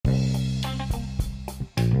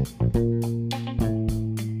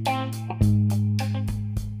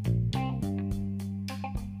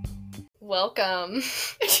Welcome.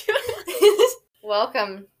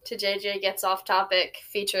 Welcome to JJ Gets Off Topic,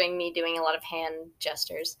 featuring me doing a lot of hand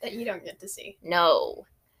gestures. That you don't get to see. No.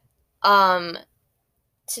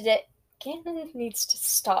 Today, Gannon needs to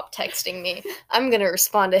stop texting me. I'm gonna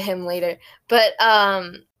respond to him later. But,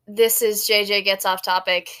 this is JJ Gets Off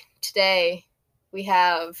Topic. Today, we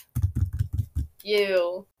have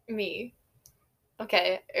you. Me.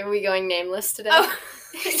 Okay, are we going nameless today? Oh,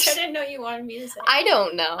 I didn't know you wanted me to say. I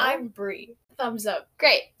don't know. I'm Bree. Thumbs up.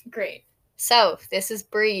 Great. So, this is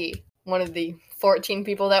Bree, one of the 14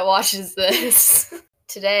 people that watches this.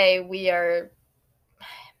 Today, I'm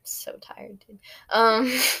so tired, dude.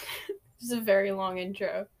 this is a very long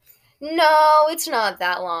intro. No, it's not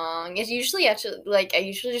that long. It's usually I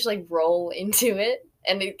usually just, roll into it,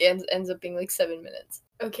 and it ends up being, 7 minutes.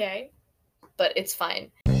 Okay. But it's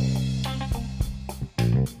fine.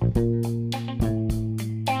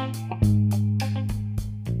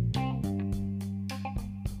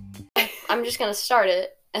 I'm just gonna start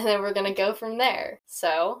it, and then we're gonna go from there.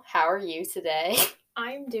 So, how are you today?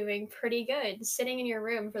 I'm doing pretty good. Sitting in your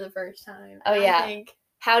room for the first time. Oh, yeah. I think...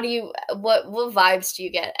 What vibes do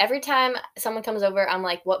you get? Every time someone comes over, I'm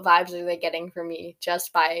like, what vibes are they getting from me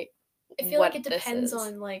just by I feel like it depends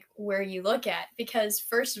on, where you look at. Because,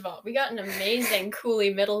 first of all, we got an amazing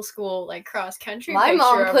Cooley Middle School, cross-country My picture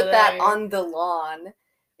mom over put that there. on the lawn.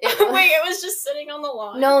 Wait, it was just sitting on the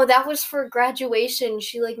lawn? No, that was for graduation.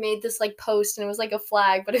 She, made this, post, and it was, a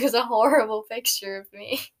flag, but it was a horrible picture of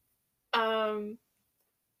me.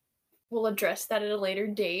 We'll address that at a later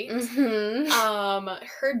date. Mm-hmm.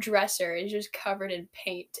 Her dresser is just covered in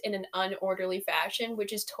paint in an unorderly fashion,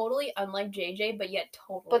 which is totally unlike JJ, but yet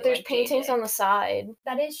totally But there's like paintings JJ. on the side.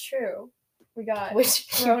 That is true. We got... Which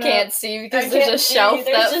you grown can't up. see because I there's can't a see. shelf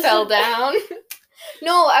There's that just fell a- down.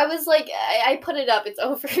 No, I was I put it up. It's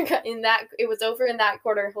over it was over in that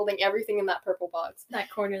corner holding everything in that purple box.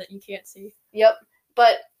 That corner that you can't see. Yep.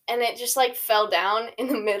 And it just fell down in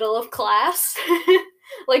the middle of class.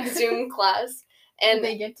 Zoom class. And Did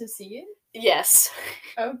they get to see it? yes.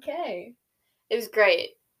 Okay. It was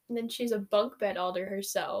great. And then she's a bunk bed all to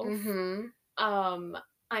herself. Mm-hmm.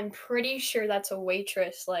 I'm pretty sure that's a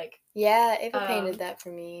waitress, Yeah, Ava painted that for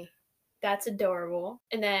me. That's adorable.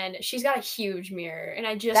 And then she's got a huge mirror, and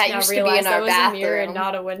I just That now used to be in realized our that was a mirror and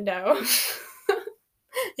bathroom. not a window.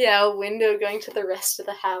 Yeah, a window going to the rest of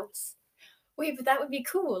the house. Wait, but that would be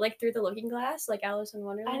cool, through the looking glass, like Alice in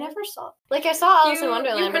Wonderland. I never saw... I saw Alice in You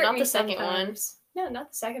Wonderland, but hurt not me the second one. sometimes. No,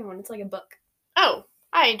 not the second one. It's like a book. Oh,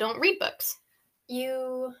 I don't read books.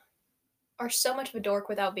 You are so much of a dork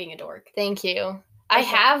without being a dork. Thank you. I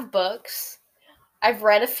have books. I've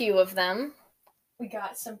read a few of them. We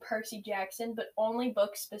got some Percy Jackson, but only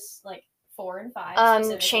books 4 and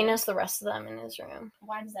 5. Shane has the rest of them in his room.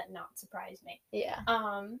 Why does that not surprise me? Yeah.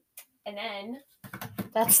 And then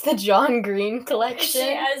That's the John Green collection.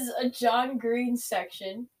 she has a John Green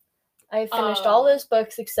section. I finished all those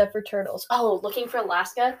books except for Turtles. Oh, Looking for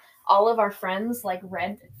Alaska. All of our friends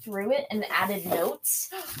read through it and added notes,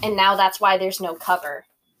 and now that's why there's no cover.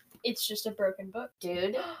 It's just a broken book,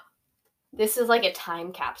 dude. This is a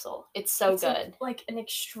time capsule. It's good. An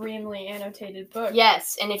extremely annotated book.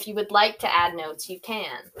 Yes, and if you would like to add notes, you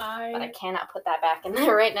can. But I cannot put that back in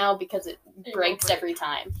there right now because it breaks every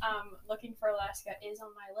time. Looking for Alaska is on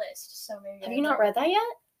my list, so maybe. Have you not read that yet?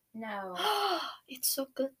 No. It's so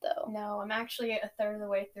good, though. No, I'm actually a third of the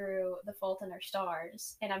way through The Fault in Our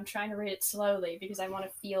Stars, and I'm trying to read it slowly because I want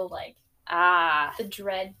to feel, the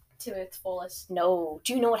dread to its fullest. No.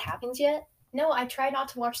 Do you know what happens yet? No, I tried not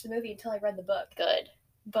to watch the movie until I read the book. Good.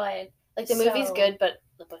 But... the movie's good, but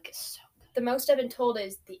the book is so good. The most I've been told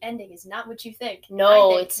is the ending is not what you think.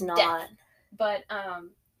 No, it's not. Death. But,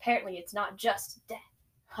 apparently it's not just death.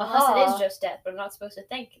 Unless it is just death, but I'm not supposed to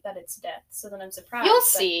think that it's death, so then I'm surprised. You'll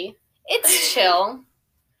see. It's chill.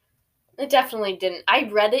 It definitely didn't. I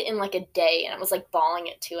read it in a day, and I was bawling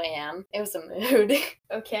at 2 a.m. It was a mood.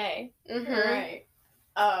 Okay. Mm-hmm.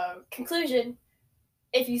 Alright. Conclusion.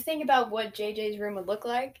 If you think about what JJ's room would look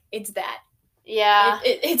like, it's that. Yeah.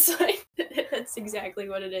 It's that's exactly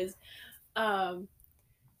what it is. And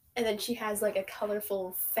then she has a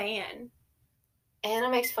colorful fan.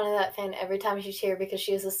 Anna makes fun of that fan every time she's here because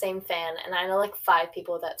she has the same fan, and I know 5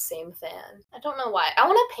 people with that same fan. I don't know why. I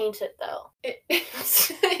want to paint it, though. It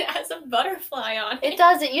has a butterfly on it. It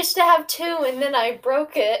does. It used to have 2, and then I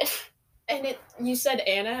broke it. And you said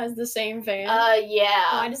Anna has the same fan?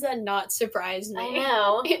 Yeah. Why does that not surprise me? I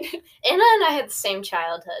know. Anna and I had the same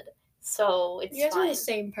childhood, so it's fine. You guys are the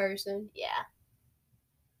same person. Yeah.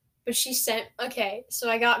 But she sent, okay, so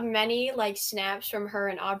I got many, like, snaps from her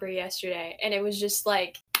and Aubrey yesterday, and it was just,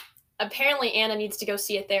 like, apparently Anna needs to go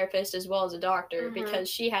see a therapist as well as a doctor because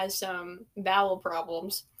she has some bowel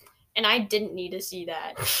problems, and I didn't need to see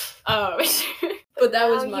that. But that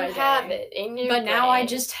was my you have day. it in your But now I brain.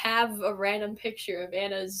 just have a random picture of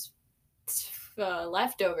Anna's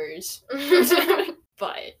leftovers.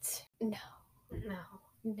 But no.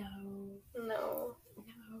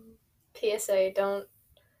 PSA, don't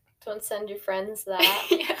send your friends that.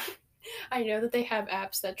 Yeah. I know that they have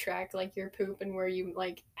apps that track like your poop and where you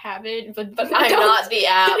like have it, but I'm not the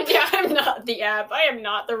app. Yeah, I'm not the app. I am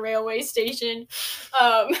not the railway station.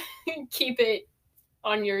 Keep it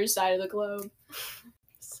on your side of the globe.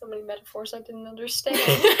 So many metaphors I didn't understand.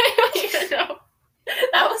 I don't even know.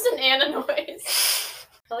 That was an Anna noise.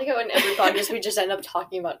 I like how in every podcast we just end up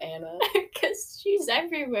talking about Anna. Because she's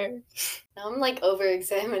everywhere. Now I'm like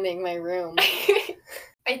over-examining my room.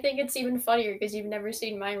 I think it's even funnier because you've never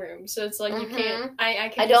seen my room, so it's like you can't.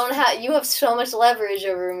 I don't have. You have so much leverage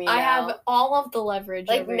over me. I now. have all of the leverage.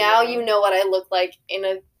 Like over now, you know what I look like in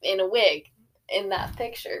a wig in that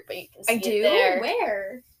picture, but you can see I do. it there.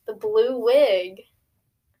 Where? The blue wig.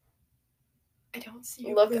 I don't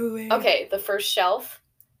see. Look. Blue wig. Okay, the first shelf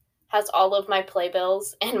has all of my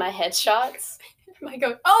playbills and my headshots. I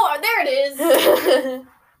go. Oh, there it is.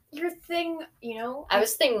 Your thing, you know. I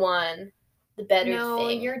was thing 1. The better no, thing. No,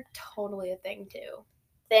 you're totally a thing 2.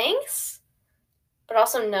 Thanks. But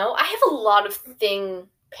also, no. I have a lot of thing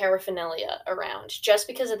paraphernalia around just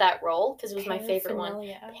because of that role, because it was my favorite one.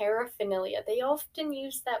 Paraphernalia. They often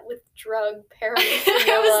use that with drug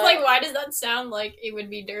paraphernalia. I was like, why does that sound like it would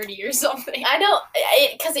be dirty or something? I don't,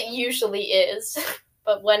 because it usually is.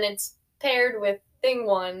 But when it's paired with thing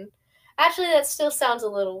 1, actually, that still sounds a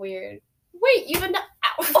little weird. Wait, you have not.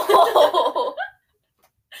 Oh.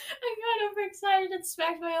 I got overexcited and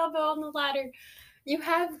smacked my elbow on the ladder. You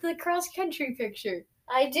have the cross-country picture.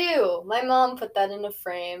 I do. My mom put that in a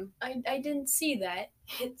frame. I didn't see that.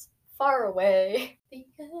 It's far away. The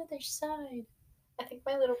other side. I think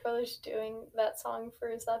my little brother's doing that song for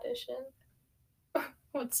his audition.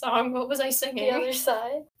 What song? What was I singing? The Other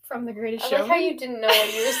Side. From The Greatest Showman? I like how you didn't know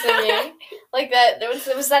what you were singing. Like that.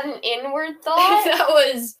 Was that an inward thought? That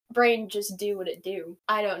was brain just do what it do.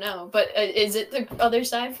 I don't know. But is it the other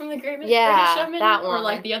side from The Greatest Showman? That one. Or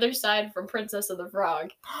like the other side from Princess and the Frog?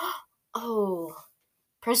 Oh.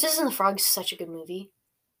 Princess and the Frog is such a good movie.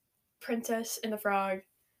 Princess and the Frog.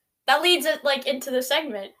 That leads it like into the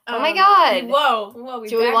segment. Oh my god. Whoa.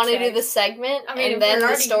 Do we want to do the segment and then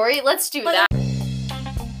the story? Let's do that.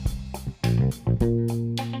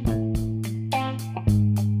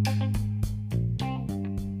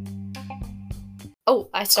 Oh,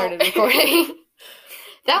 I started recording.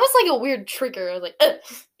 That was like a weird trigger. I was like, ugh.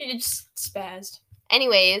 It just spazzed.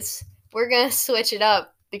 Anyways, we're going to switch it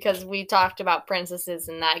up because we talked about princesses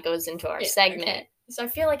and that goes into our segment. Okay. So I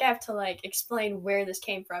feel like I have to like explain where this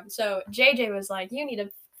came from. So JJ was like, you need to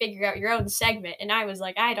figure out your own segment. And I was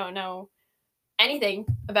like, I don't know anything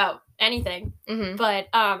about anything. Mm-hmm. But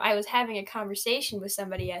I was having a conversation with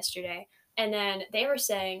somebody yesterday. And then they were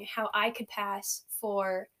saying how I could pass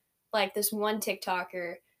for like this one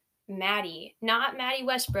TikToker, Maddie. Not Maddie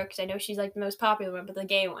Westbrook, because I know she's like the most popular one, but the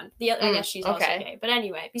gay one. I guess she's also gay. But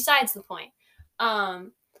anyway, besides the point.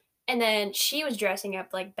 And then she was dressing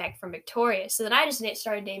up like Beck from Victorious. So then I just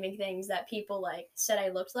started naming things that people like said I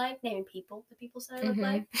looked like. Naming people that people said I looked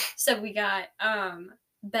like. So we got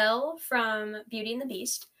Belle from Beauty and the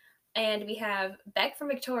Beast. And we have Beck from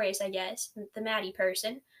Victorious, I guess, the Maddie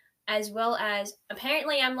person. As well as,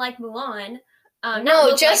 apparently I'm like Mulan.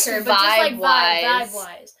 No, just like her, vibe-wise. But just like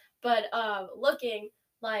vibe-wise. But looking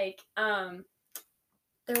like,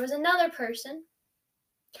 there was another person.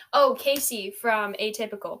 Oh, Casey from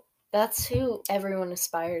Atypical. That's who everyone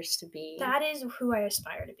aspires to be. That is who I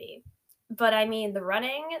aspire to be. But I mean, the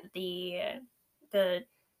running, the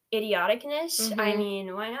idioticness, I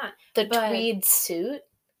mean, why not? Tweed suit?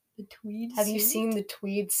 The tweed suit? Have you seen the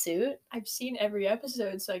tweed suit? I've seen every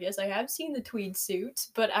episode, so I guess I have seen the tweed suit,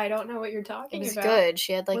 but I don't know what you're talking about. It was good.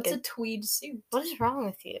 She had like What's a tweed suit? What is wrong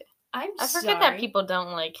with you? I forget that people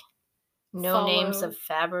don't like know names of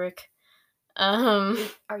fabric. Are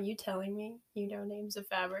you telling me you know names of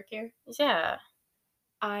fabric here? Yeah.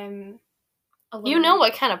 I'm You know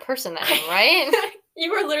what kind of person I am, right?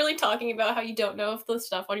 You were literally talking about how you don't know if the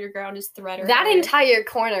stuff on your ground is thread or that hair. entire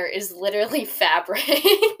corner is literally fabric.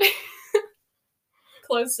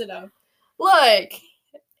 Close enough. Look.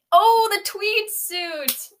 Oh, the tweed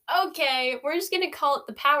suit. Okay, we're just gonna call it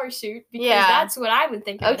the power suit because that's what I would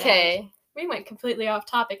think of. Okay. We went completely off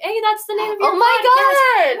topic. Hey, that's the name of your Oh my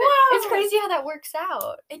podcast. god! Whoa! It's crazy how that works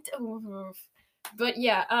out. But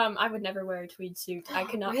yeah, I would never wear a tweed suit. I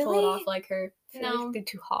could not pull it Really? off like her. I feel like No, it'd be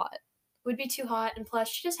too hot. would be too hot, and plus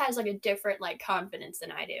she just has like a different like confidence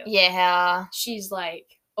than I do. Yeah. She's like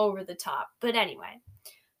over the top. But anyway,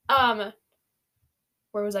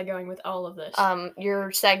 where was I going with all of this?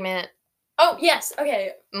 Your segment. Oh yes,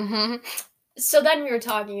 okay. Mm-hmm. So then we were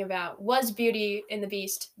talking about, was Beauty and the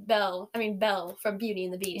Beast Belle from Beauty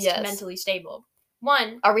and the Beast Yes. mentally stable?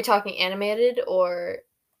 One, Are we talking animated or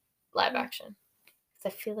live Mm. action?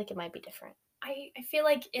 Because I feel like it might be different. I feel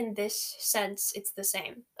like in this sense it's the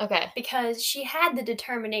same. Okay. Because she had the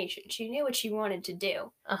determination. She knew what she wanted to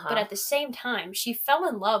do. Uh-huh. But at the same time, she fell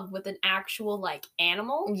in love with an actual, like,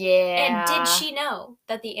 animal. Yeah. And did she know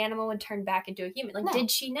that the animal would turn back into a human? Like, No.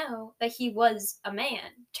 did she know that he was a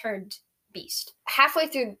man turned beast? Halfway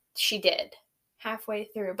through, she did. Halfway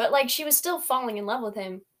through. But, like, she was still falling in love with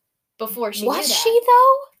him before she knew Was that. she,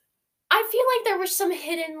 though? I feel like there were some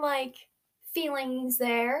hidden, like, feelings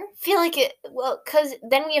there. I feel like it, well, because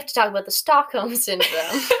then we have to talk about the Stockholm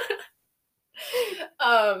Syndrome.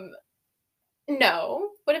 No.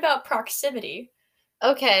 What about proximity?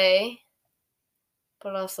 Okay.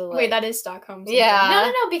 But also, like... Wait, that is Stockholm Syndrome.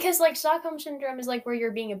 Yeah. No, because, like, Stockholm Syndrome is, like, where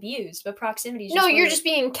you're being abused, but proximity is just No, where you're just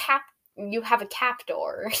being you have a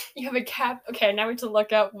captor. You have a cap... Okay, now we have to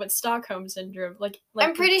look up what Stockholm Syndrome... Like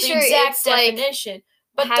I'm pretty the sure exact it's, like, definition.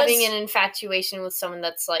 But having an infatuation with someone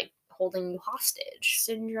that's, like, holding you hostage.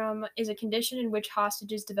 Syndrome is a condition in which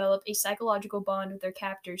hostages develop a psychological bond with their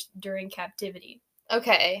captors during captivity.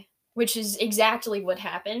 Okay. Which is exactly what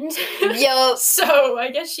happened. Yup. So I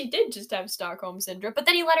guess she did just have Stockholm Syndrome, but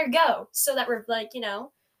then he let her go. So that we're like, you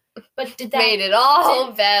know. But did that... Made it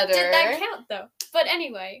all better. Did that count, though? But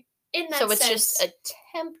anyway, in that So it's sense, just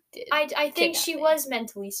attempted. I think she kidnapping. was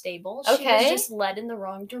mentally stable. She was Okay. just led in the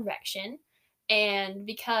wrong direction. And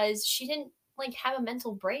because she didn't, like, have a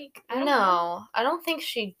mental break. I don't know. No, I don't think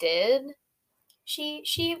she did.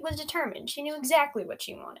 She was determined. She knew exactly what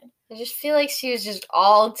she wanted. I just feel like she was just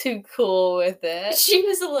all too cool with it. She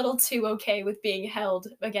was a little too okay with being held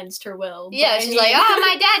against her will. but Yeah, I she's mean- like, oh,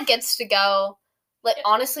 my dad gets to go. Like,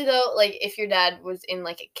 honestly, though, like, if your dad was in,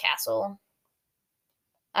 like, a castle,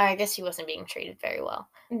 I guess he wasn't being treated very well.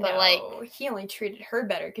 But, no, like... he only treated her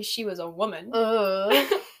better because she was a woman. Ugh.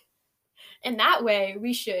 And that way,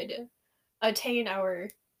 we should attain our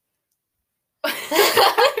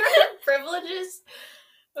privileges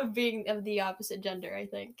of being of the opposite gender, I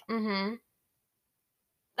think. Mm-hmm.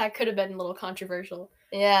 That could have been a little controversial.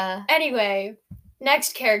 Yeah. Anyway,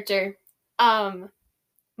 next character,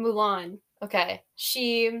 Mulan. Okay.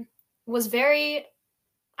 She was very...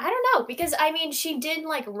 I don't know, because, I mean, she did,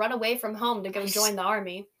 like, run away from home to go join the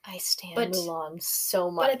army. I stand But- Mulan so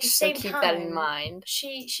much, but at the same so keep that in time- mind.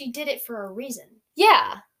 She did it for a reason,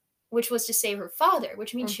 Yeah, which was to save her father,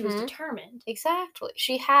 which means she was Mhm. determined. exactly.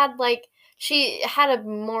 She had a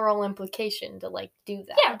moral implication to, like, do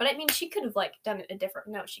that. Yeah, but I mean, she could have, like, done it a different...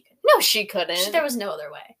 No, she couldn't. No, she couldn't. There was no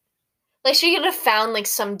other way. Like, she could have found, like,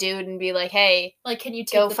 some dude and be like, hey, Like, can you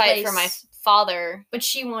take go the fight place? for my father. But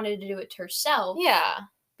she wanted to do it herself. Yeah.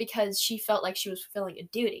 Because she felt like she was fulfilling a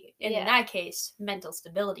duty. And Yeah. in that case, mental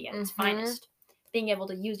stability at its Mhm. finest. Being able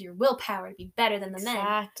to use your willpower to be better than the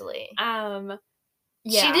Exactly. men.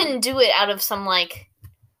 She Yeah. didn't do it out of some, like,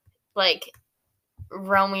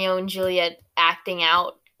 Romeo and Juliet acting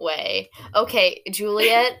out way. Okay,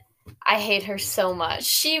 Juliet, I hate her so much.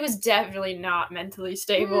 She was definitely not mentally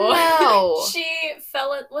stable. No. She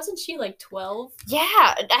wasn't she like 12?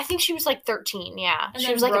 Yeah, I think she was, like, 13, yeah. And She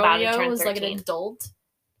then was, like, about to Romeo turn was 13. like an adult.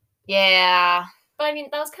 Yeah. But I mean,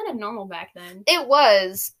 that was kind of normal back then. It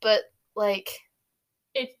was, but, like...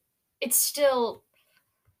 It's still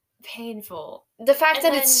painful. The fact And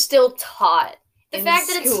that then- it's still taught The in fact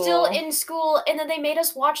that it's still school. in school, and then they made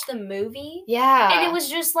us watch the movie. Yeah. And it was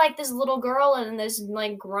just like this little girl and this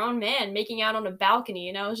like grown man making out on a balcony,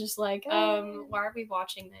 and I was just like, why are we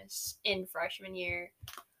watching this in freshman year?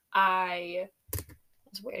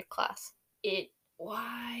 It's a weird class.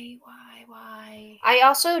 Why? I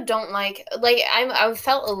also don't I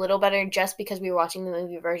felt a little better just because we were watching the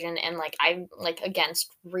movie version, and, like, I'm, like,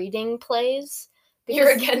 against reading plays.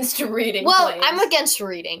 You're because- against reading Well, plays. I'm against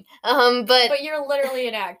reading. But you're literally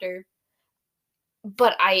an actor.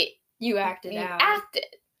 But You acted you out. acted.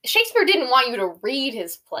 Shakespeare didn't want you to read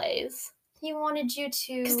his plays He wanted you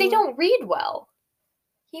to... because they don't read well.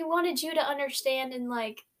 He wanted you to understand and,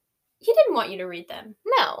 like... He didn't want you to read them.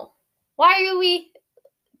 No. Why are we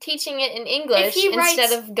teaching it in English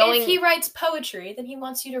instead of going... If he writes poetry, then he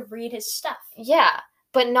wants you to read his stuff. Yeah,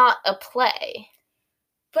 but not a play.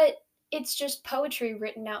 But It's just poetry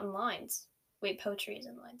written out in lines. Wait, poetry is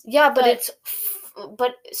in lines. Yeah, but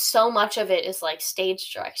but so much of it is like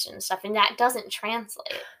stage direction and stuff, and that doesn't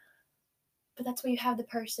translate. But that's why you have the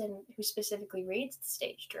person who specifically reads the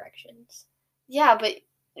stage directions. Yeah, but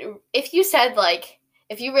if you said, like,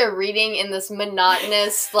 if you were reading in this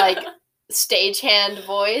monotonous, like, stagehand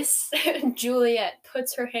voice. Juliet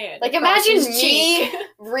puts her hand. Like, imagine me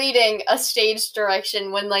reading a stage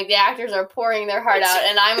direction when, like, the actors are pouring their heart out,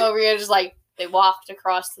 and I'm over here just like, they walked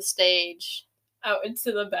across the stage. Out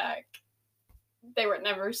into the back. They were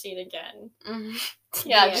never seen again. Mm-hmm.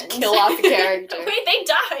 Yeah, just kill off the character. Wait, they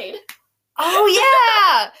died! Oh,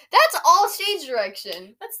 yeah! That's all stage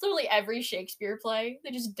direction. That's literally every Shakespeare play. They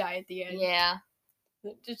just die at the end. Yeah.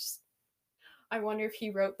 I wonder if he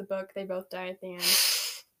wrote the book, they both die at the end.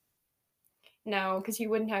 No, because he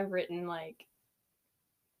wouldn't have written, like...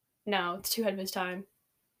 No, it's too ahead of his time.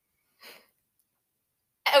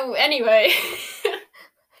 Oh, anyway.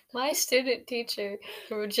 My student teacher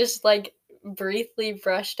just, like, briefly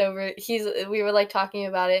brushed over. We were, like, talking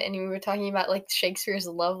about it, and we were talking about, like, Shakespeare's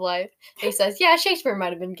love life. And he says, yeah, Shakespeare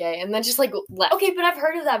might have been gay, and then just, like, left. Okay, but I've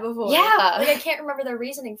heard of that before. Yeah. Like, I can't remember their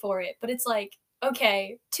reasoning for it, but it's like,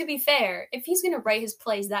 okay, to be fair, if he's gonna write his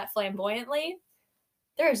plays that flamboyantly,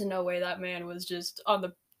 there is no way that man was just on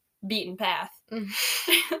the beaten path.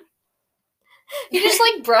 He just,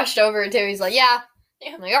 like, brushed over it, too. He's like, yeah.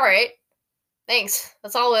 I'm like, all right. Thanks.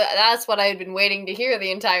 That's what I had been waiting to hear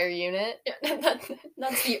the entire unit. Yeah,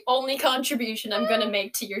 that's the only contribution I'm gonna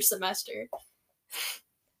make to your semester.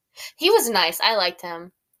 He was nice. I liked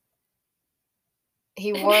him.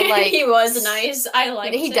 He wore, like... He was nice. I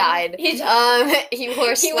liked him. He died. He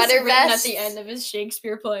wore sweater vests. At the end of his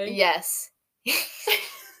Shakespeare play. Yes.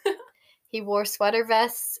 He wore sweater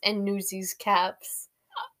vests and Newsies caps.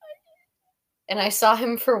 And I saw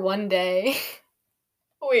him for one day.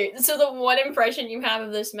 Wait, so the one impression you have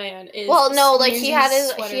of this man is... Well, no, like, he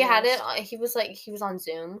was on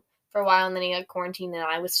Zoom for a while, and then he got quarantined, and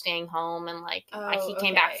I was staying home, and, like, he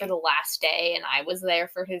came back for the last day, and I was there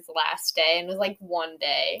for his last day, and it was, like, one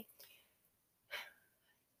day.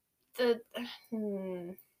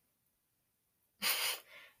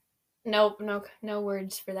 Nope, no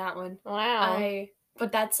words for that one. Wow.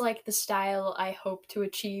 But that's, like, the style I hope to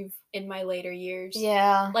achieve in my later years.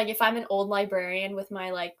 Yeah. Like, if I'm an old librarian with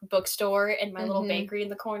my, like, bookstore and my little bakery in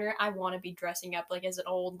the corner, I want to be dressing up, like, as an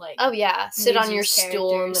old, like... Oh, yeah. Sit on your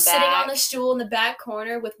stool in the back. Sitting on the stool in the back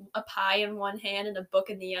corner with a pie in one hand and a book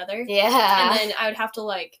in the other. Yeah. And then I would have to,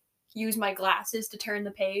 like, use my glasses to turn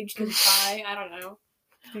the page because of pie. I don't know.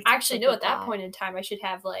 Actually, no, at that point in time, I should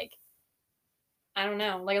have, like... I don't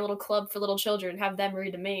know, like a little club for little children, have them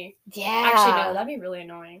read to me. Yeah. Actually, no, that'd be really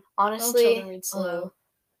annoying. Honestly, little children read slow.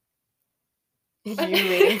 You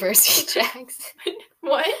reading Percy Jackson?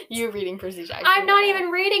 What? You reading Percy Jackson? I'm not even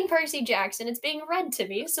reading Percy Jackson. It's being read to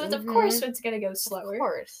me, so of course it's gonna go slower. Of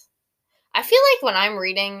course. I feel like when I'm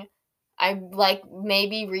reading, I like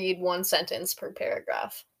maybe read one sentence per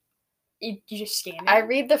paragraph. You just scan it? I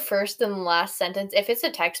read the first and last sentence. If it's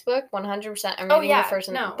a textbook, 100% I'm reading the first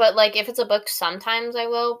and... No. But, like, if it's a book, sometimes I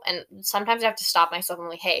will, and sometimes I have to stop myself and,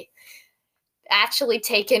 like, hey, actually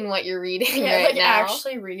take in what you're reading right now.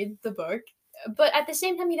 Actually read the book. But at the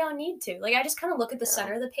same time, you don't need to. Like, I just kind of look at the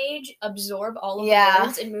center of the page, absorb all of the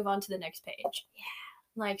words, and move on to the next page. Yeah.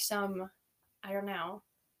 Like some, I don't know.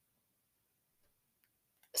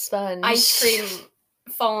 Sponge. Ice cream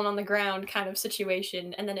fallen on the ground kind of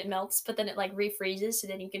situation, and then it melts, but then it, like, refreezes, so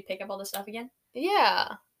then you can pick up all the stuff again.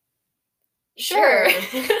 Yeah. Sure.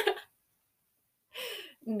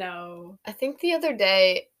 No. I think the other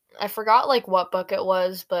day, I forgot, like, what book it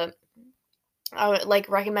was, but I, like,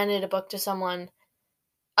 recommended a book to someone.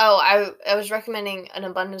 Oh, I was recommending An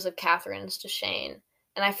Abundance of Catherines to Shane,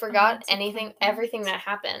 and I forgot everything that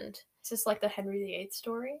happened. Is this, like, the Henry VIII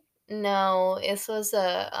story? No, this was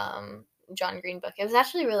a, John Green book. It was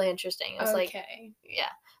actually really interesting. It was like, yeah,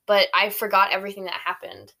 but I forgot everything that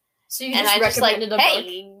happened. So you just recommended a book?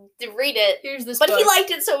 Hey, read it. Here's this book. But he liked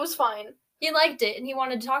it, so it was fine. He liked it, and he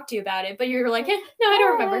wanted to talk to you about it, but you were like, no, I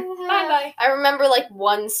don't remember. Bye-bye. I remember, like,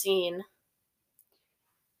 one scene.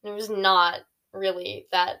 It was not really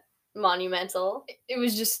that monumental. It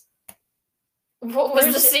was just... What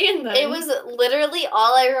was the scene, then? It was literally,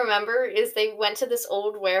 all I remember is they went to this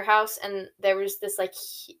old warehouse, and there was this, like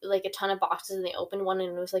a ton of boxes, and they opened one,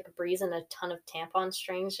 and it was, like, a breeze, and a ton of tampon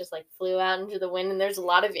strings just, like, flew out into the wind, and there's a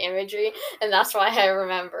lot of imagery, and that's why I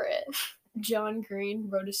remember it. John Green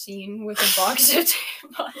wrote a scene with a box of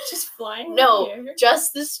tampons just flying No, in the air.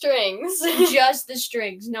 Just the strings. Just the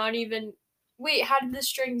strings, not even... Wait, how did the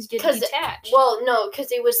strings get detached? Well, no,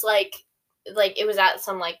 because it was, like... like it was at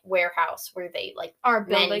some like warehouse where they like Are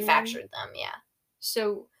building manufactured them. Yeah.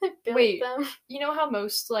 So Built wait, them. you know how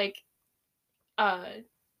most like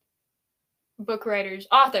book writers,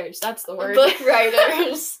 authors, that's the word. Book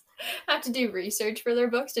writers have to do research for their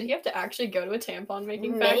books. Did he have to actually go to a tampon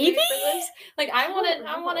making factory Maybe? for this? Like I want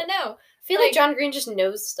to know. I feel like John Green just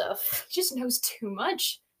knows stuff. He just knows too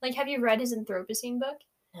much. Like, have you read his Anthropocene book?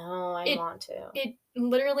 No, I want to. It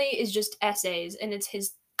literally is just essays, and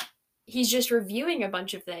he's just reviewing a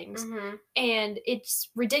bunch of things. Mm-hmm. And it's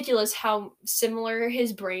ridiculous how similar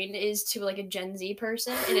his brain is to like a Gen Z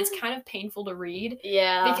person, and it's kind of painful to read.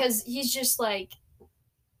 Yeah. Because he's just like,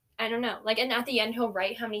 I don't know. Like, and at the end, he'll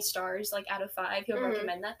write how many stars, like, out of 5 he'll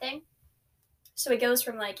recommend that thing. So it goes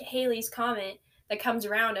from, like, Haley's Comet that comes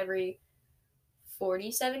around every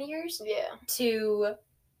 47 years to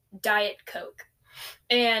Diet Coke.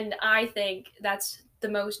 And I think that's the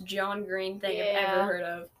most John Green thing I've ever heard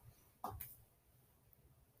of.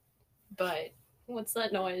 But what's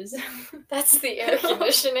that noise? That's the air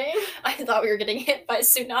conditioning. I thought we were getting hit by a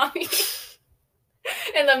tsunami.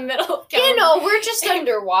 In the middle of we're just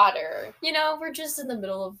underwater. We're just in the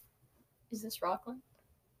middle of... Is this Rockland?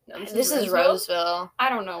 No, this is Roseville. I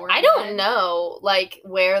don't know where I don't know, like,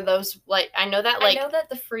 where those... Like, I know that, like... I know that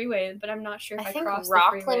the freeway, but I'm not sure if I crossed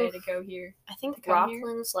Rockland, the freeway to go here. I think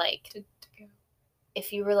Rockland's, like... To go.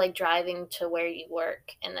 If you were, like, driving to where you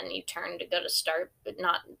work, and then you turn to go to Start, but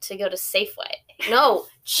not to go to Safeway. No!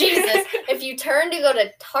 Jesus! If you turn to go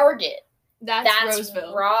to Target... That's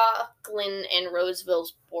Roseville. Rockland and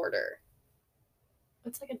Roseville's border.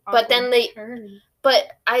 It's like an turn.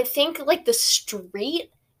 But I think, like, the street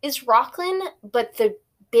is Rockland, but the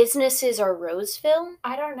businesses are Roseville.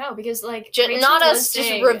 I don't know, because, like, not us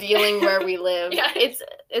just revealing where we live. Yeah.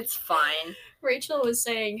 It's fine. Rachel was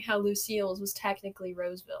saying how Lucille's was technically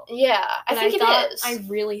Roseville. Yeah, I think it is. I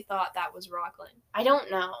really thought that was Rockland. I don't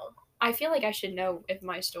know. I feel like I should know if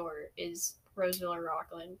my store is Roseville or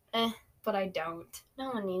Rockland. But I don't.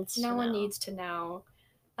 No one needs to know.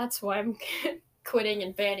 That's why I'm quitting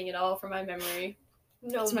and banning it all from my memory.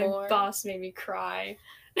 No more. My boss made me cry.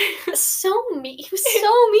 So mean. He was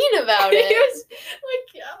so mean about it. He was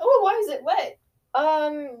like, oh, why is it wet?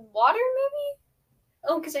 Water maybe?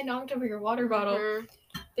 Oh, because I knocked over your water bottle. Mm-hmm.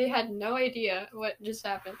 They had no idea what just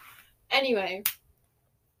happened. Anyway.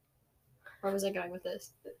 Where was I going with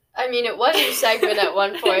this? I mean, it was your segment at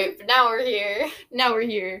one point, but now we're here.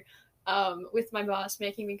 With my boss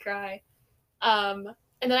making me cry. And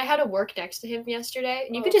then I had to work next to him yesterday,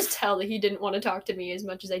 and you could just tell that he didn't want to talk to me as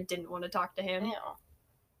much as I didn't want to talk to him. Ew.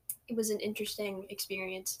 It was an interesting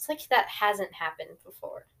experience. It's like that hasn't happened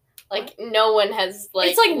before. Like, no one has, like,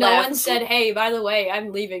 it's like left. No one said, hey, by the way,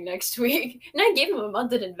 I'm leaving next week. And I gave him a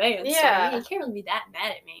month in advance. Yeah. So, he can't really be that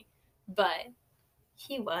mad at me. But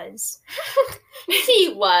he was.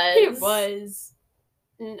 He was.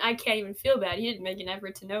 And I can't even feel bad. He didn't make an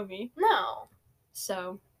effort to know me. No.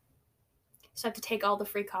 So I have to take all the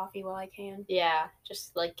free coffee while I can. Yeah.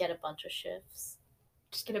 Just, like, get a bunch of shifts.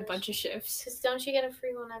 Because don't you get a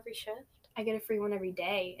free one every shift? I get a free one every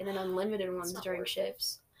day, and then unlimited ones during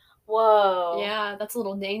shifts. Whoa. Yeah, that's a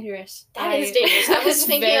little dangerous. That is dangerous. I was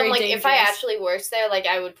thinking, if I actually worked there, like,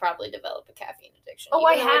 I would probably develop a caffeine addiction. Oh,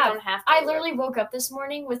 I have. I literally woke up this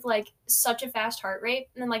morning with, like, such a fast heart rate,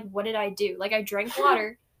 and then, like, what did I do? Like, I drank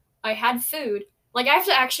water, I had food. Like, I have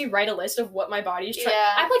to actually write a list of what my body's trying.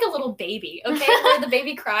 Yeah. I'm like a little baby, okay? Where the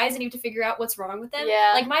baby cries and you have to figure out what's wrong with them.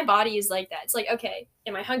 Yeah. Like, my body is like that. It's like, okay,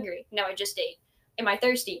 am I hungry? No, I just ate. Am I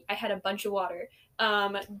thirsty? I had a bunch of water.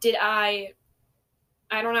 Did I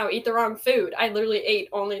don't know, eat the wrong food? I literally ate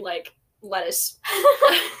only, like, lettuce.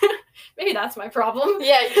 Maybe that's my problem.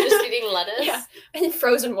 Yeah, you're just eating lettuce. Yeah, and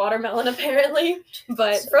frozen watermelon, apparently.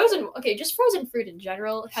 But frozen fruit in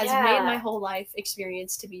general has made my whole life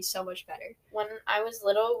experience to be so much better. When I was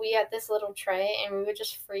little, we had this little tray, and we would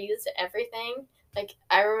just freeze everything. Like,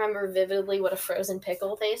 I remember vividly what a frozen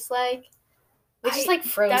pickle tastes like. We just, like,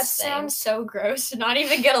 froze things. That sounds so gross, to not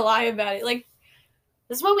even gonna lie about it. Like,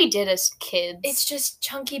 this is what we did as kids. It's just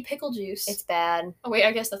chunky pickle juice. It's bad. Oh, wait,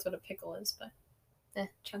 I guess that's what a pickle is, but...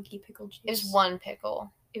 Chunky pickle juice. It was one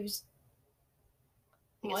pickle. It was...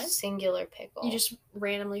 What? A singular pickle. You just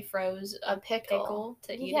randomly froze a pickle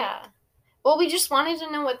to eat it? Yeah. Well, we just wanted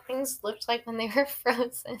to know what things looked like when they were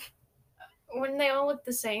frozen. Wouldn't they all look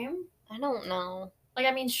the same? I don't know. Like,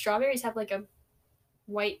 I mean, strawberries have, like, a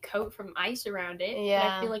white coat from ice around it. Yeah. But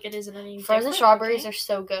I feel like it isn't any Frozen strawberries are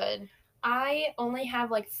so good. I only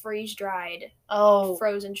have, like, freeze-dried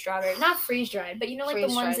frozen strawberries. Not freeze-dried, but you know, like,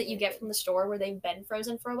 the ones that you get from the store where they've been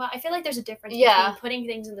frozen for a while? I feel like there's a difference between putting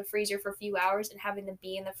things in the freezer for a few hours and having them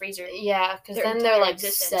be in the freezer. Yeah, because then they're, like,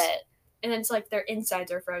 set. And then it's like their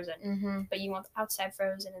insides are frozen. Mm-hmm. But you want the outside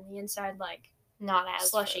frozen and the inside like Not as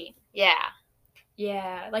slushy. frozen. Yeah.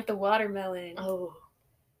 Yeah, like the watermelon. Oh.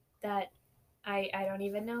 That I don't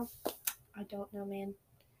even know. I don't know, man.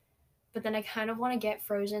 But then I kind of want to get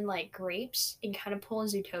frozen like grapes and kind of pull a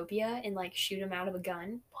Zootopia and like shoot them out of a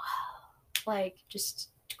gun. Wow. Like just.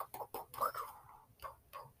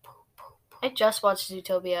 I just watched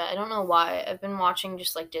Zootopia. I don't know why. I've been watching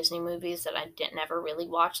just like Disney movies that I never really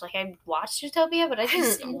watched. Like I watched Zootopia, but I I've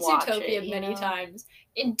didn't seen watch Zootopia it, many times.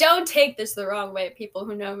 And don't take this the wrong way, people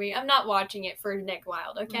who know me. I'm not watching it for Nick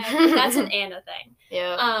Wilde, okay? That's an Anna thing.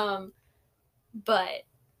 Yeah. But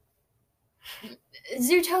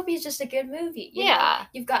Zootopia is just a good movie. You know?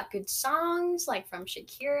 You've got good songs like from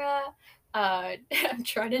Shakira. I'm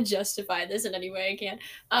trying to justify this in any way I can.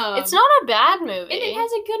 It's not a bad movie. And it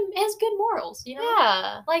has good morals, you know?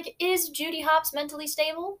 Yeah. Like, is Judy Hopps mentally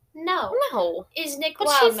stable? No. No. Is Nick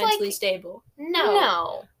Wilde mentally stable?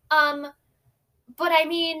 No. No. But I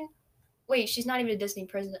mean, wait, she's not even a Disney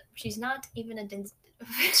princess. She's not even a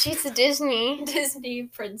She's a Disney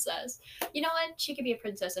princess. You know what? She could be a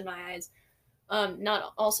princess in my eyes.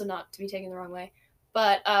 Not to be taken the wrong way,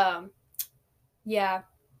 but yeah.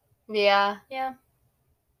 Yeah. Yeah.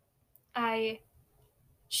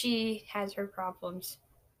 She has her problems.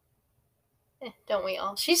 Don't we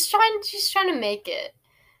all? She's trying to make it.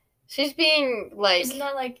 She's being like. Isn't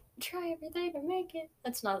that like try everything to make it?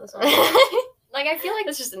 That's not the song. Like I feel like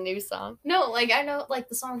it's just a new song. No, like I know like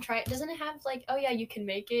the song try. Doesn't it have like oh yeah you can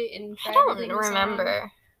make it and try I don't everything remember.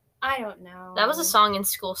 Song? I don't know. That was a song in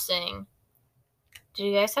school sing. Did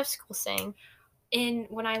you guys have school sing?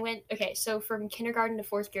 When I went, okay, so from kindergarten to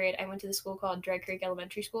 4th grade, I went to the school called Drag Creek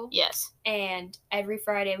Elementary School. Yes. And every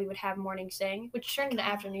Friday we would have morning sing, which turned into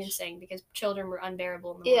afternoon sing because children were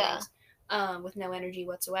unbearable in the mornings. With no energy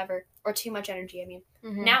whatsoever, or too much energy. I mean,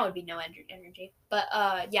 now it'd be no energy. But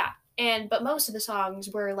yeah, but most of the songs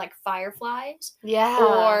were like Fireflies. Yeah.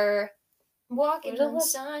 Or Walking in the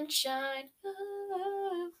Sunshine.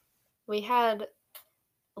 We had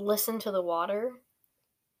Listen to the Water.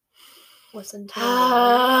 Listen to the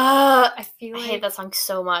Water. I hate that song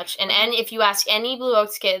so much. And if you ask any Blue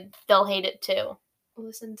Oaks kid, they'll hate it too.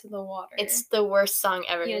 Listen to the Water. It's the worst song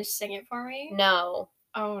ever. You gonna sing it for me? No.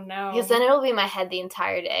 Oh no. Because then it'll be in my head the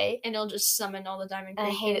entire day. And it'll just summon all the Diamond And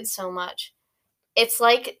Creek I hate kids. it so much. It's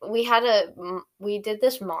like we did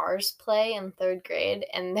this Mars play in 3rd grade,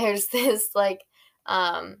 and there's this like,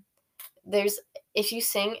 if you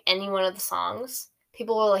sing any one of the songs,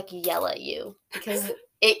 people will like yell at you because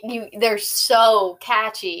they're so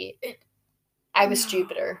catchy. I was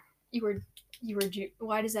Jupiter. You were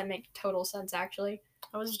why does that make total sense actually?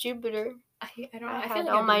 I was Jupiter. I don't know. I had feel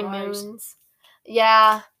like all my moons.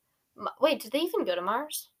 Yeah. Wait, did they even go to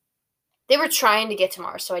Mars? They were trying to get to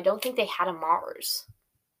Mars, so I don't think they had a Mars.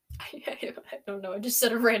 I don't know. I just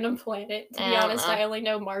said a random planet. To be honest, I only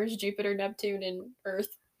know Mars, Jupiter, Neptune, and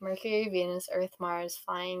Earth. Mercury, Venus, Earth, Mars,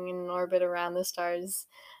 flying in orbit around the stars.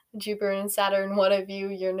 Jupiter and Saturn, what of you?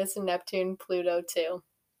 Uranus and Neptune, Pluto too.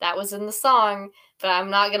 That was in the song, but I'm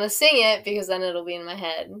not going to sing it because then it'll be in my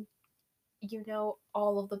head. You know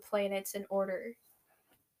all of the planets in order.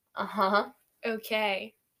 Uh-huh.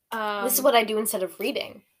 Okay. This is what I do instead of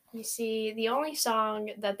reading. You see, the only song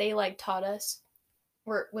that they like taught us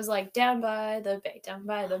was like down by the bay,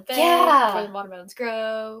 where the watermelons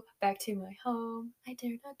grow, back to my home, I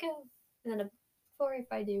dare not go. And then before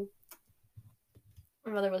if I do,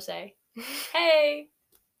 my mother will say, hey,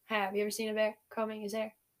 have you ever seen a bear combing his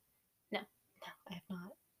hair? No, I have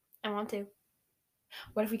not. I want to.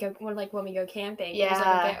 What if we go? When we go camping? Yeah. There's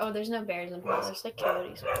like a bear. Oh, there's no bears in France. There's like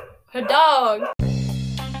coyotes. A dog.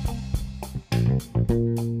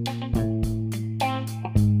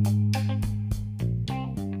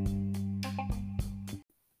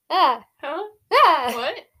 Huh?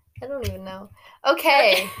 What? I don't even know.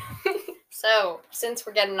 Okay. So, since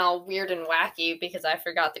we're getting all weird and wacky because I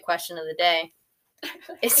forgot the question of the day,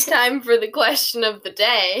 it's time for the question of the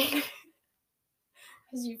day.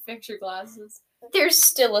 As you fix your glasses. There's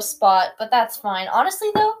still a spot, but that's fine. Honestly,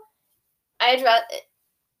 though, I'd rather...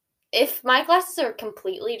 If my glasses are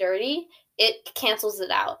completely dirty, it cancels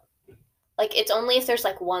it out. Like, it's only if there's,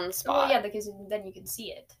 like, one spot. Oh, yeah, because then you can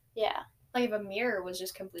see it. Yeah. Like, if a mirror was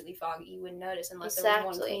just completely foggy, you wouldn't notice unless there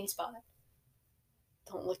was one clean spot.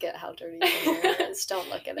 Don't look at how dirty your mirror is. Don't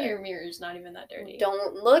look at it. Your mirror's not even that dirty.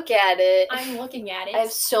 Don't look at it. I'm looking at it. I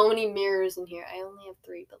have so many mirrors in here. I only have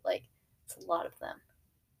 3, but, like, it's a lot of them.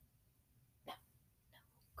 No.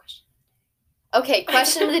 Question. Okay,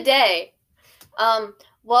 question of the day.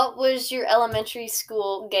 What was your elementary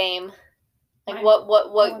school game? Like,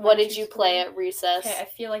 what did you elementary play school. at recess? Okay, I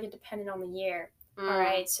feel like it depended on the year. All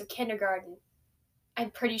right, so kindergarten.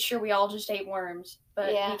 I'm pretty sure we all just ate worms,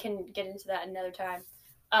 but Yeah. we can get into that another time.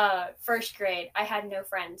 First grade, I had no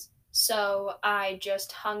friends, so I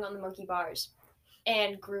just hung on the monkey bars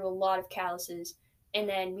and grew a lot of calluses. And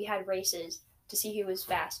then we had races to see who was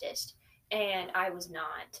fastest, and I was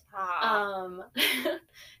not.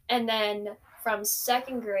 And then from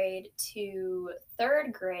second grade to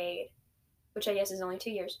third grade, which I guess is only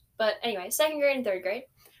 2 years, but anyway, second grade and third grade,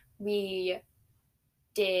 we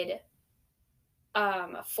did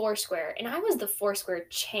Foursquare, and I was the Foursquare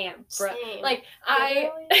champ, bro. Same. Like Literally?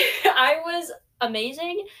 I was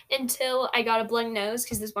amazing until I got a bloody nose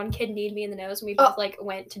because this one kid kneed me in the nose, and we both like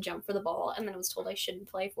went to jump for the ball, and then I was told I shouldn't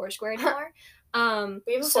play Foursquare anymore.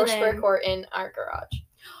 We have a Foursquare court in our garage.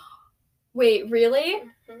 Wait, really?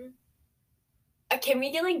 Mm-hmm. Can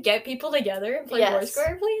we get people together and play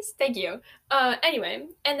Foursquare, please? Thank you. Anyway,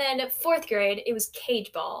 and then fourth grade, it was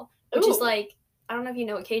cage ball, which is like, I don't know if you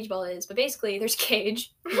know what cage ball is, but basically there's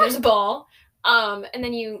cage, there's a ball, and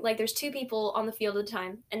then you, there's two people on the field at a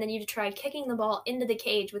time, and then you try kicking the ball into the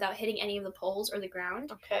cage without hitting any of the poles or the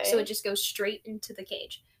ground. Okay. So it just goes straight into the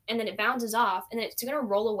cage. And then it bounces off, and then it's going to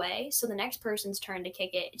roll away, so the next person's turn to kick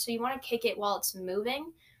it. So you want to kick it while it's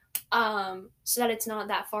moving, so that it's not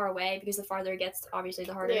that far away, because the farther it gets, obviously,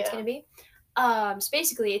 the harder it's going to be. So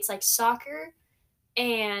basically, it's like soccer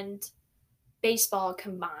and baseball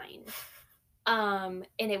combined. And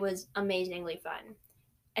it was amazingly fun.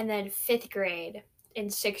 And then fifth grade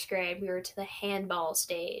and sixth grade, we were to the handball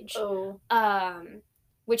stage.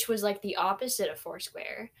 Which was like the opposite of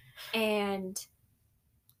Foursquare. And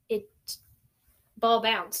it ball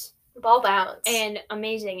bounce. And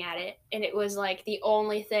amazing at it. And it was like the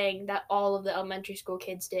only thing that all of the elementary school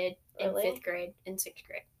kids did in fifth grade and sixth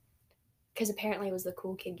grade. Because apparently it was the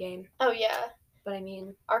cool kid game. Oh, yeah. But I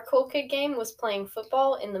mean, our cool kid game was playing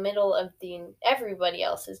football in the middle of everybody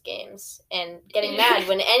else's games and getting mad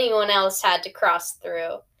when anyone else had to cross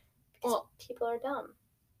through. Well, people are dumb.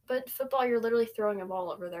 But football, you're literally throwing a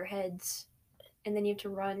ball over their heads, and then you have to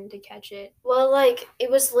run to catch it. Well, it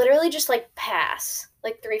was literally just pass,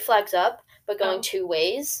 3 flags up, but going 2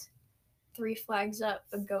 ways. 3 flags up,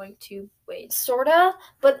 but going 2 ways. Sorta,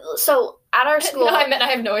 but so at our school. No, I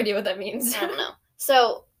have no idea what that means. I don't know.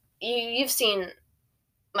 So. You've seen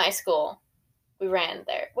my school. We ran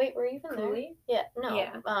there. Wait, were you even Cooley? there? Yeah. No.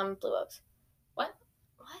 Yeah. Blue Oaks. What?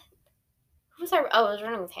 Who was I? Oh, I was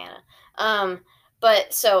running with Hannah.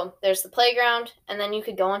 But so there's the playground, and then you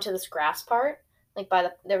could go into this grass part,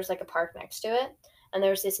 there was a park next to it, and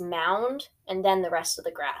there was this mound, and then the rest of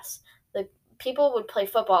the grass. The people would play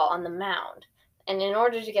football on the mound, and in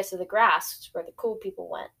order to get to the grass, which is where the cool people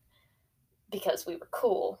went, because we were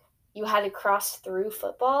cool. You had to cross through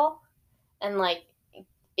football, and,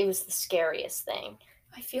 it was the scariest thing.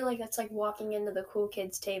 I feel like that's like walking into the cool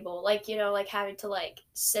kids table. Having to,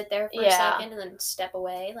 sit there for a second and then step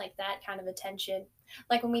away. That kind of attention.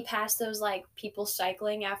 When we passed those, people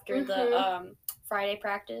cycling after the Friday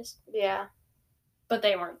practice. Yeah. But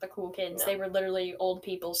they weren't the cool kids. No. They were literally old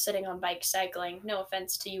people sitting on bikes cycling. No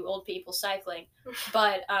offense to you old people cycling.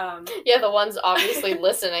 But, yeah, the ones obviously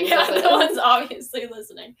listening. Yeah, the ones obviously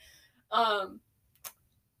listening.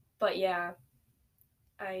 But yeah,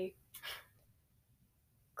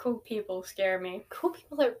 cool people scare me. Cool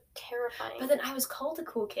people are terrifying. But then I was called a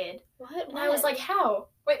cool kid. What? And I was like, how?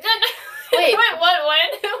 Wait, Wait. what?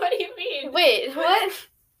 What do you mean? Wait, what?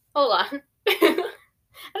 Hold on.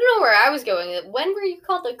 I don't know where I was going. When were you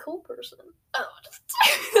called a cool person? Oh,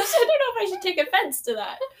 I don't know if I should take offense to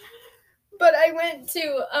that. But I went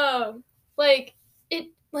to,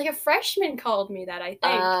 a freshman called me that, I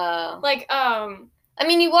think. I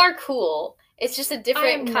mean, you are cool. It's just a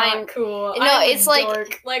different I'm kind. Not cool. No, it's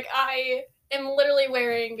dork. I am literally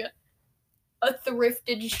wearing a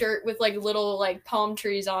thrifted shirt with little palm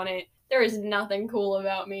trees on it. There is nothing cool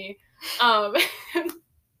about me. I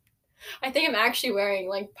think I'm actually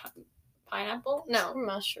wearing pineapple. No,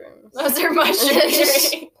 mushrooms. Those are mushroom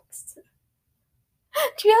earrings.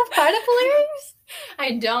 Do you have pineapple earrings?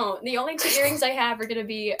 I don't. The only 2 earrings I have are gonna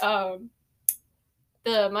be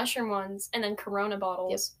the mushroom ones and then Corona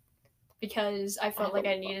bottles. Yep. Because I felt like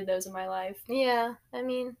I needed those in my life. Yeah, I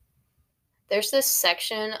mean, there's this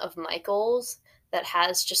section of Michael's that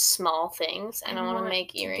has just small things, and I want to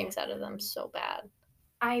make earrings out of them so bad.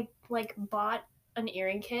 I bought an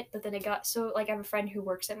earring kit, but then it got so I have a friend who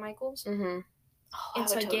works at Michael's, and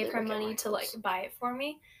so I gave her money to buy it for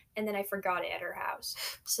me, and then I forgot it at her house.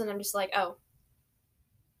 So then I'm just oh,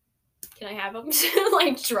 can I have them?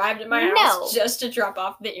 Drive to my house just to drop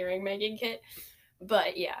off the earring making kit.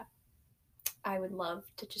 But yeah. I would love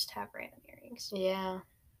to just have random earrings. Yeah.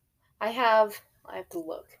 I have to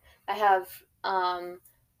look. I have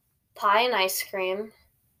pie and ice cream,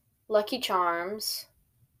 Lucky Charms,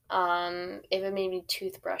 even maybe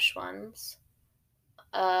toothbrush ones,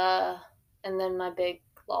 and then my big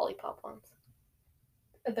lollipop ones.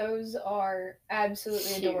 Those are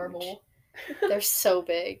absolutely Huge. adorable. They're so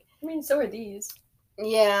big. I mean, so are these.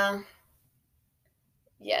 Yeah.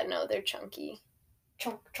 Yeah, no, they're chunky.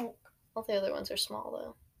 Chunk, chunk. All the other ones are small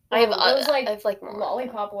though. I have like more.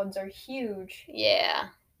 lollipop ones are huge. Yeah.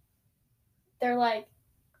 They're like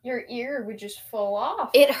your ear would just fall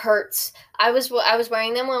off. It hurts. I was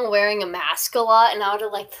wearing them when wearing a mask a lot, and I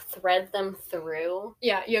would like thread them through.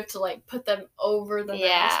 Yeah, you have to like put them over the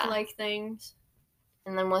mask like things.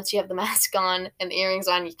 And then once you have the mask on and the earrings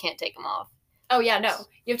on, you can't take them off. Oh yeah, no.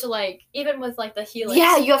 You have to like even with like the helix.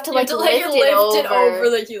 Yeah, you have to lift it over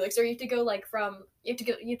the helix, or you have to go like from you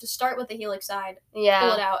have to start with the helix side, pull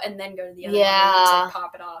it out, and then go to the other one and just like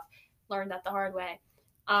pop it off. Learned that the hard way.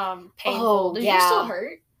 Painful. Oh, Did you still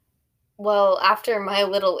hurt? Well, after my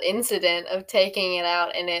little incident of taking it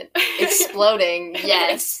out and it exploding,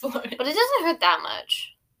 yes. But it doesn't hurt that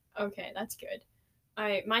much. Okay, that's good.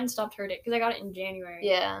 Mine stopped hurting because I got it in January.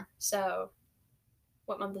 Yeah. So,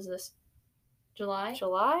 what month is this? July?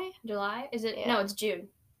 July? Is it? Yeah. No, it's June.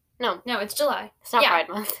 No, it's July. It's not Pride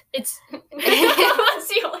Month. It's that's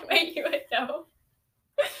the only way you would know.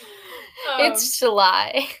 It's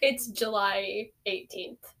July. It's July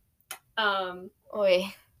 18th.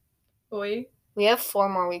 Oi. We have 4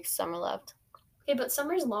 more weeks summer left. Okay, but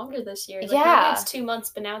summer's longer this year. Like, yeah. It's 2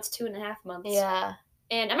 months, but now it's 2.5 months. Yeah.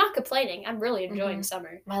 And I'm not complaining. I'm really enjoying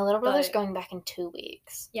summer. My little brother's going back in 2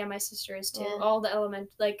 weeks. Yeah, my sister is too. Yeah. All the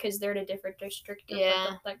because they're in a different district.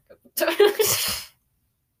 Yeah.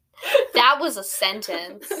 That was a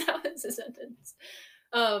sentence. That was a sentence.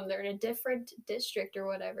 They're in a different district or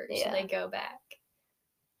whatever, so they go back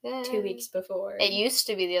 2 weeks before. It used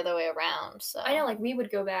to be the other way around, so. I know, like, we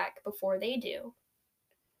would go back before they do.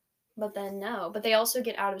 But then, no. But they also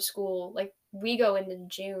get out of school, like, we go into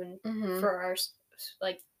June for our,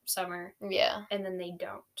 like, summer. Yeah. And then they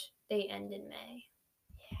don't. They end in May.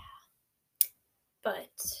 Yeah.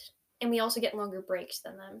 And we also get longer breaks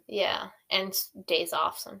than them. Yeah, and days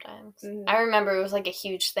off sometimes. I remember it was like a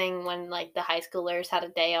huge thing when like the high schoolers had a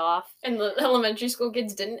day off. And the elementary school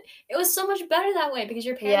kids didn't. It was so much better that way because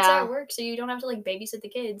your parents are at work, so you don't have to like babysit the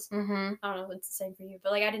kids. I don't know if it's the same for you,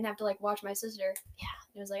 but like I didn't have to like watch my sister. Yeah.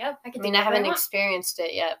 It was like, oh, I can do I haven't experienced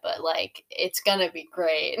it yet, but like it's gonna be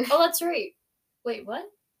great. Oh, that's right. Wait, what?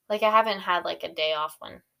 Like I haven't had like a day off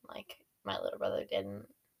when like my little brother didn't.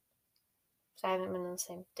 So I haven't been in the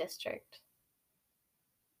same district.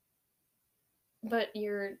 But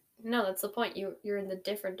that's the point. You're in the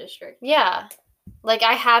different district. Yeah. Like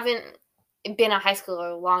I haven't been a high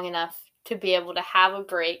schooler long enough to be able to have a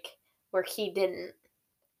break where he didn't.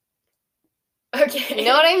 Okay. You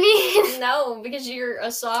know what I mean? No, because you're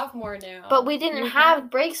a sophomore now. But we didn't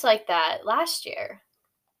have breaks like that last year.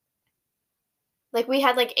 Like we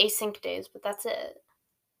had like async days, but that's it.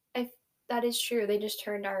 That is true. They just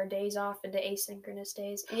turned our days off into asynchronous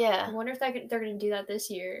days. Yeah. I wonder if they're going to do that this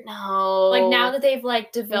year. No. Like, now that they've,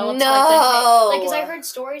 like, developed, because I heard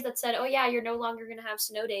stories that said, oh, yeah, you're no longer going to have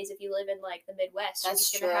snow days if you live in, like, the Midwest. You're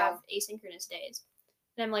just going to have asynchronous days.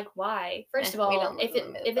 And I'm like, why? First of all,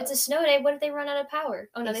 if it's a snow day, what if they run out of power?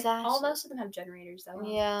 Oh, no, most of them have generators, though.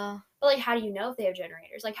 Yeah. But, like, how do you know if they have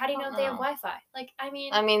generators? Like, how do you know if they have Wi-Fi? Like, I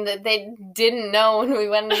mean, they didn't know when we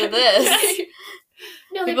went into this.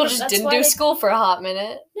 No, people just didn't do school for a hot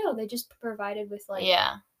minute. No, they just provided with like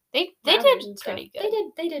they did pretty good.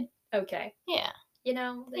 They did okay. Yeah, you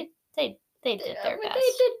know they did their best.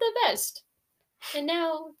 They did the best. And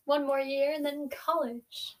now 1 more year and then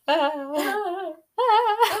college. I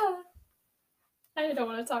don't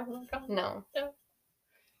want to talk about college. No,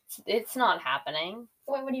 it's not happening.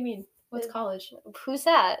 What do you mean? What's college? Who's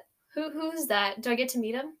that? Who's that? Do I get to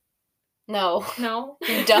meet him? No.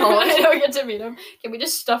 You don't. I don't get to meet him. Can we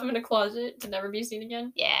just stuff him in a closet to never be seen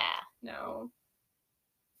again? Yeah. No.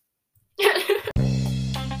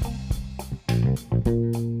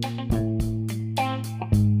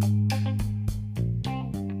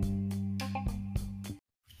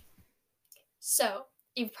 So,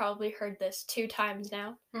 you've probably heard this 2 times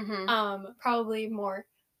now. Probably more.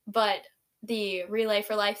 But the Relay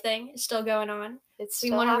for Life thing is still going on. It's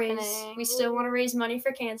still happening. We still want to raise money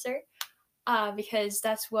for cancer. Because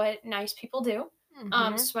that's what nice people do.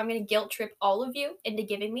 So I'm gonna guilt trip all of you into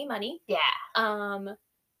giving me money. Yeah.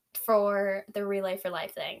 For the Relay for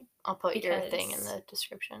Life thing. I'll put your thing in the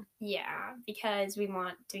description. Yeah, because we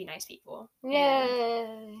want to be nice people.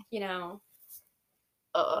 Yay. And,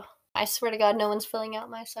 I swear to God, no one's filling out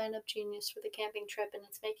my sign-up Genius for the camping trip, and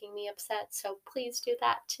it's making me upset, so please do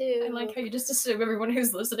that too. I like how you just assume everyone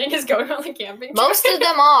who's listening is going on the camping trip. Most of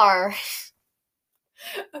them are.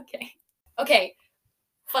 Okay.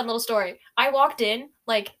 Fun little story. I walked in,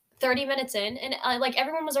 like, 30 minutes in, and like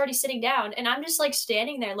everyone was already sitting down, and I'm just like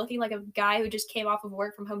standing there looking like a guy who just came off of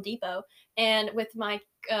work from Home Depot, and with my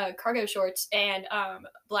cargo shorts and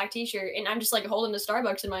black t-shirt, and I'm just like holding the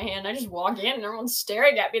Starbucks in my hand. I just walk in and everyone's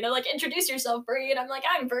staring at me. They're like, "Introduce yourself, Bree," and I'm like,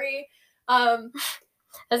 "I'm Bree."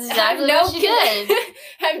 That's exactly what you did.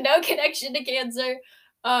 Have no connection to cancer.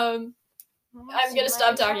 I'm gonna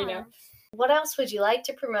stop talking now. What else would you like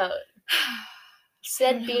to promote?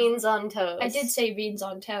 Said beans on toast. I did say beans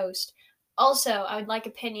on toast. Also, I would like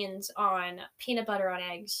opinions on peanut butter on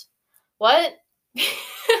eggs. What?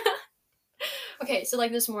 Okay, so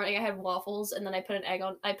like this morning I had waffles, and then I put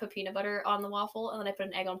peanut butter on the waffle, and then I put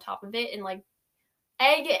an egg on top of it, and like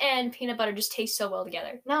egg and peanut butter just taste so well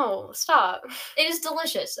together. No, stop. It is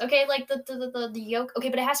delicious. Okay, like the yolk. Okay,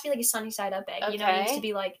 but it has to be like a sunny side up egg. Okay. You know, it needs to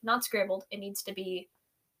be like not scrambled. It needs to be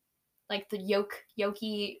like the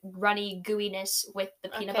yolky, runny gooiness with the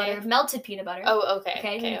peanut butter, melted peanut butter. Oh, okay.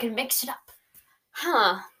 Okay, and you can mix it up.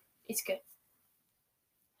 Huh. It's good.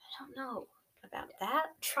 I don't know about that.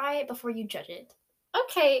 Try it before you judge it.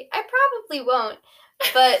 Okay, I probably won't.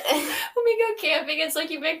 But when we go camping, it's like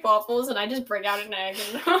you make waffles and I just bring out an egg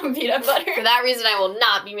and peanut butter. For that reason, I will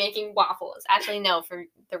not be making waffles. Actually, no, for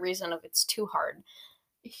the reason of it's too hard.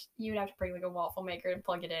 You would have to bring like a waffle maker and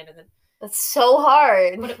plug it in, and then that's so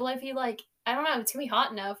hard. What if you like? I don't know. It's gonna be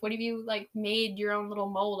hot enough. What if you like made your own little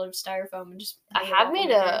mold of styrofoam and just? I have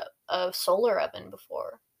made a solar oven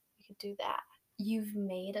before. You could do that. You've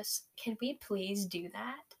made us. Can we please do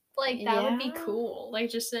that? Like that would be cool.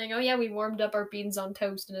 Like just saying, oh yeah, we warmed up our beans on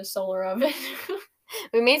toast in a solar oven.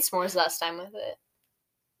 We made s'mores last time with it.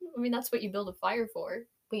 I mean, that's what you build a fire for.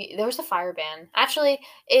 There was a fire ban. Actually,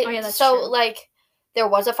 it. Oh, yeah, that's so true. Like. There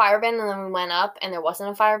was a fire ban, and then we went up, and there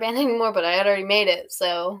wasn't a fire ban anymore, but I had already made it,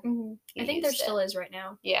 so... Mm-hmm. I think there still is right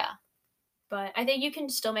now. Yeah. But I think you can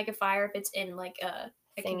still make a fire if it's in, like, a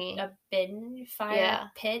bin, fire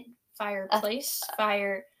pit, fireplace,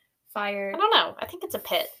 fire... I don't know. I think it's a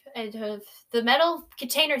pit. The metal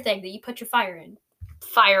container thing that you put your fire in.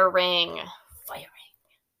 Fire ring.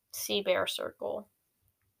 Sea bear circle.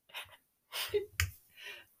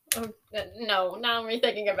 Oh, no, now I'm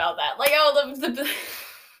rethinking about that. Like, oh, the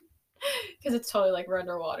because it's totally like we're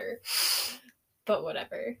underwater. But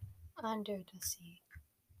whatever. Under the sea.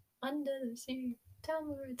 Under the sea. Tell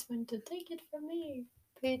me where it's when to take it from me.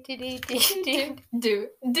 Do.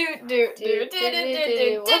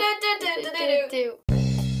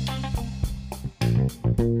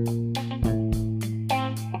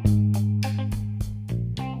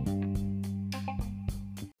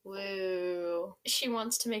 She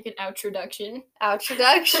wants to make an outroduction.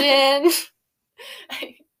 Outroduction.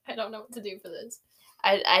 I don't know what to do for this.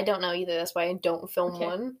 I don't know either. That's why I don't film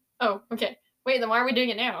one. Oh, okay. Wait, then why are we doing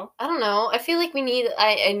it now? I don't know. I feel like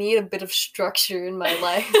I need a bit of structure in my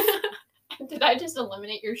life. Did I just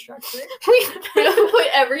eliminate your structure? We put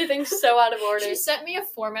everything so out of order. She sent me a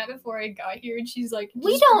format before I got here, and she's like,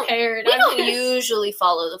 we don't usually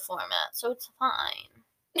follow the format, so it's fine.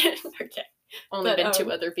 Okay. Only been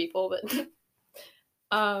two other people, but...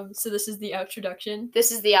 So this is the outroduction.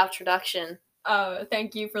 This is the outroduction.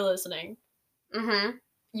 Thank you for listening. Mm-hmm.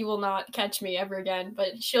 You will not catch me ever again,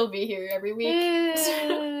 but she'll be here every week.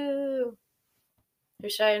 Who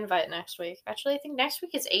should I invite next week? Actually, I think next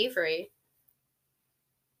week is Avery.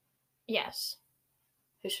 Yes.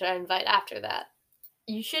 Who should I invite after that?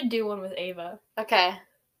 You should do one with Ava. Okay.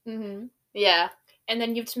 Mm-hmm. Yeah. And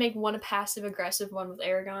then you have to make one a passive-aggressive one with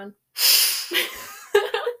Aragon.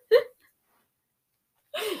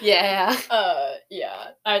 Yeah. Yeah.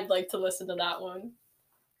 I'd like to listen to that one.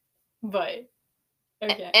 But,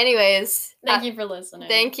 okay. Anyways. Thank you for listening.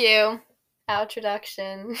 Thank you.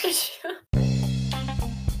 Outroduction.